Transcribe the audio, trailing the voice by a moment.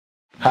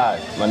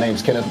Hi, my name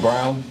is Kenneth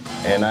Brown,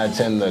 and I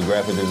attend the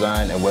Graphic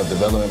Design and Web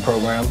Development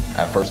program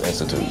at F.I.R.S.T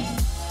Institute.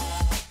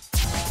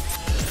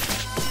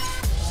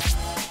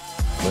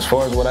 As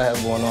far as what I have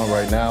going on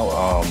right now,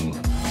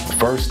 the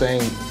first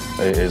thing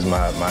is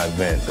my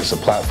event. It's a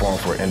platform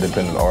for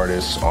independent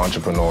artists,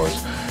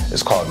 entrepreneurs.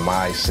 It's called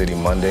My City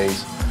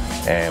Mondays,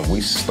 and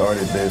we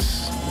started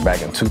this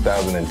back in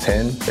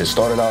 2010. It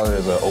started out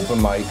as an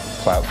open mic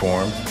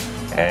platform,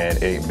 and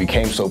it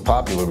became so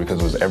popular because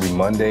it was every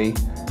Monday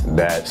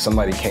that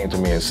somebody came to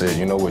me and said,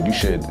 you know what, you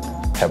should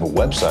have a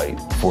website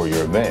for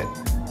your event.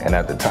 And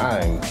at the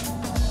time,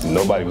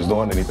 nobody was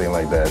doing anything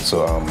like that.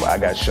 So I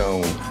got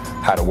shown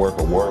how to work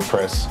a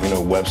WordPress,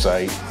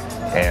 website,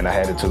 and I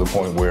had it to the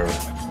point where,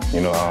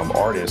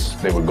 artists,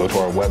 they would go to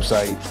our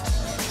website,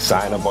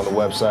 sign up on the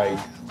website.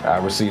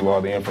 I receive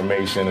all the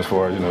information as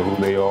far as, who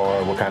they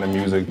are, what kind of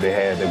music they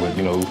had. They would,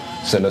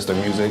 send us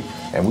their music,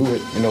 and we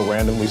would,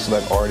 randomly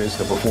select artists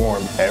to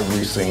perform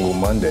every single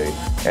Monday.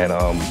 And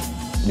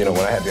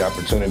when I had the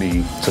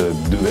opportunity to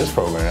do this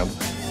program,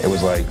 it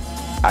was like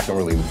I can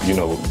really,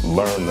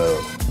 learn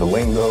the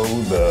lingo,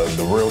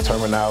 the real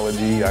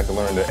terminology. I can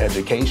learn the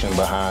education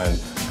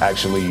behind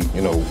actually,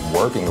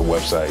 working a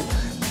website.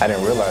 I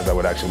didn't realize I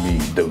would actually be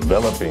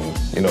developing,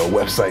 a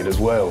website as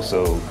well.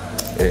 So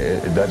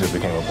that just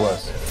became a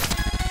plus.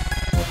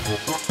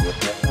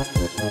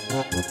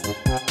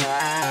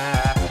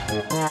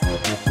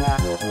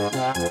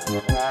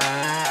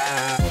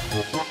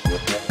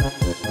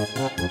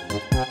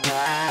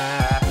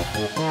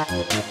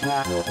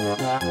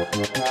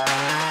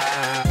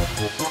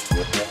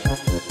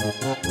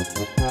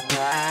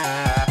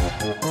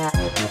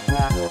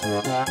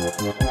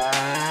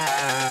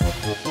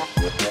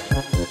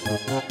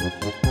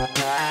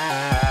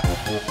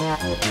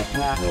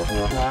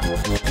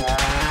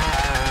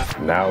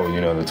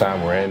 Now, the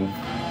time we're in,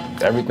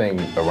 everything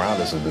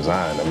around us is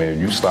designed. I mean, if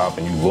you stop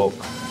and you look,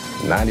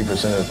 90%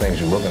 of the things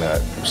you're looking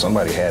at,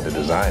 somebody had to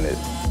design it,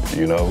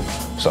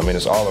 So, I mean,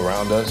 it's all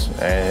around us,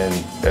 and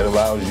it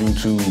allows you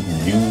to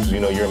use,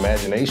 your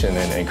imagination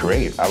and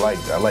create. I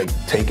like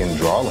taking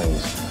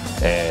drawings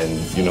and,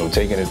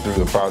 taking it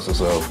through the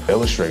process of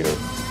Illustrator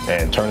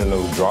and turning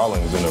those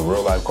drawings into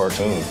real-life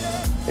cartoons.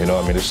 I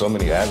mean, there's so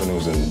many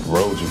avenues and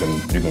roads you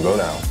can go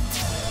down.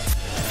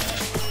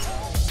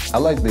 I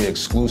like the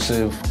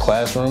exclusive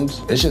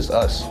classrooms. It's just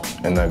us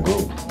in that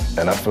group.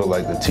 And I feel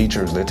like the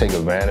teachers, they take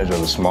advantage of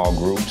the small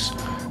groups,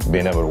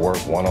 being able to work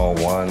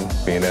one-on-one,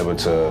 being able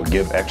to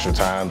give extra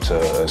time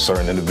to a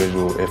certain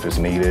individual if it's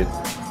needed.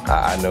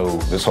 I know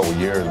this whole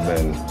year has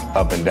been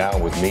up and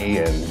down with me,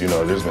 and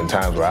there's been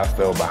times where I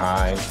fell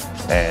behind,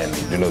 and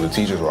the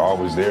teachers were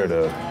always there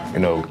to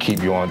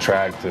keep you on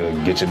track, to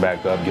get you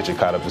back up, get you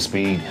caught up to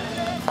speed.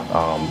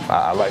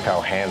 I like how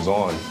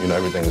hands-on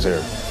everything is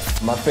here.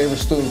 My favorite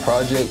student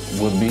project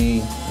would be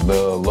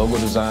the logo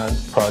design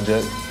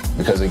project,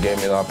 because it gave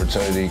me the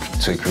opportunity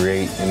to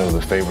create, the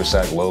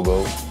F.I.R.S.T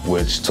logo,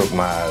 which took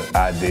my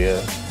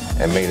idea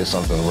and made it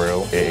something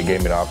real. It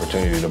gave me the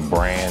opportunity to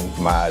brand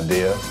my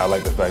idea. I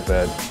like the fact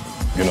that,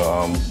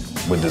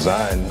 with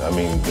design, I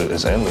mean,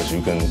 it's endless.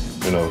 You can,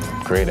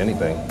 create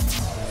anything.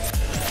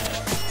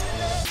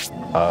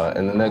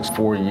 In the next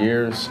 4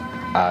 years,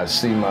 I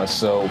see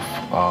myself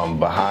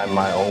behind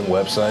my own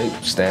website,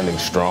 standing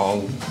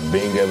strong,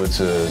 being able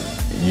to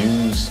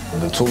use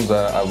the tools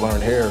that I've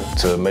learned here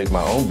to make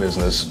my own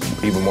business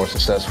even more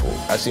successful.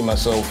 I see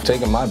myself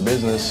taking my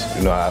business,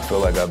 I feel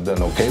like I've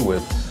done okay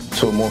with,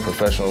 to a more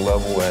professional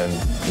level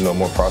and,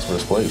 more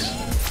prosperous place.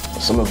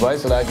 Some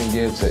advice that I can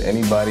give to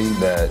anybody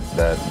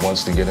that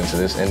wants to get into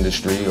this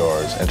industry or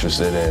is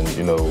interested in,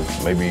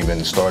 maybe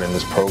even starting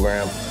this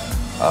program,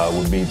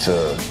 would be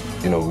to,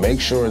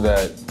 make sure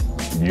that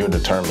you're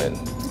determined.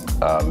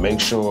 Make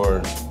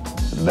sure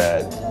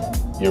that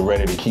you're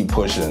ready to keep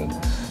pushing.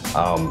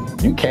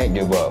 You can't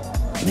give up.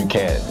 You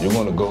can't. You're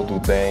going to go through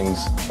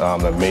things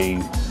that may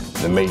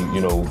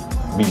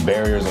be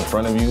barriers in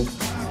front of you.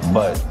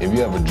 But if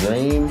you have a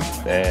dream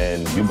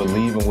and you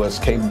believe in what's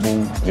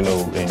capable,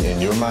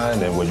 in your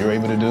mind and what you're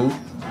able to do,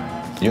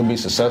 you'll be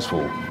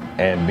successful.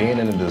 And being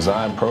in the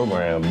design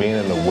program, being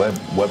in the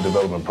web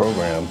development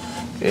program,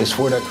 it's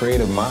for that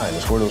creative mind.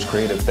 It's for those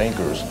creative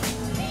thinkers,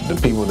 the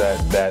people that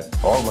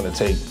are going to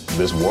take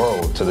this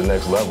world to the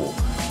next level.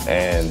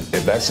 And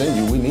if that's in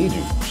you, we need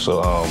you.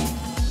 So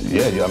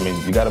yeah, I mean,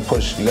 you got to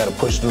push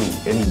through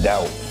any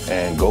doubt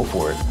and go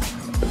for it.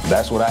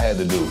 That's what I had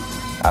to do.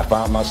 I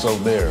found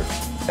myself there.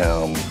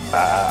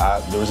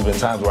 There's been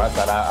times where I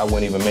thought I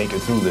wouldn't even make it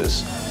through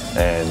this.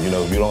 And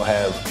if you don't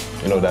have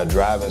that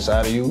drive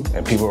inside of you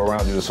and people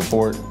around you to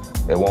support,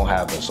 it won't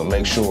happen. So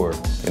make sure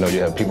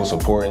you have people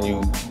supporting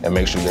you, and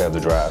make sure you have the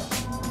drive.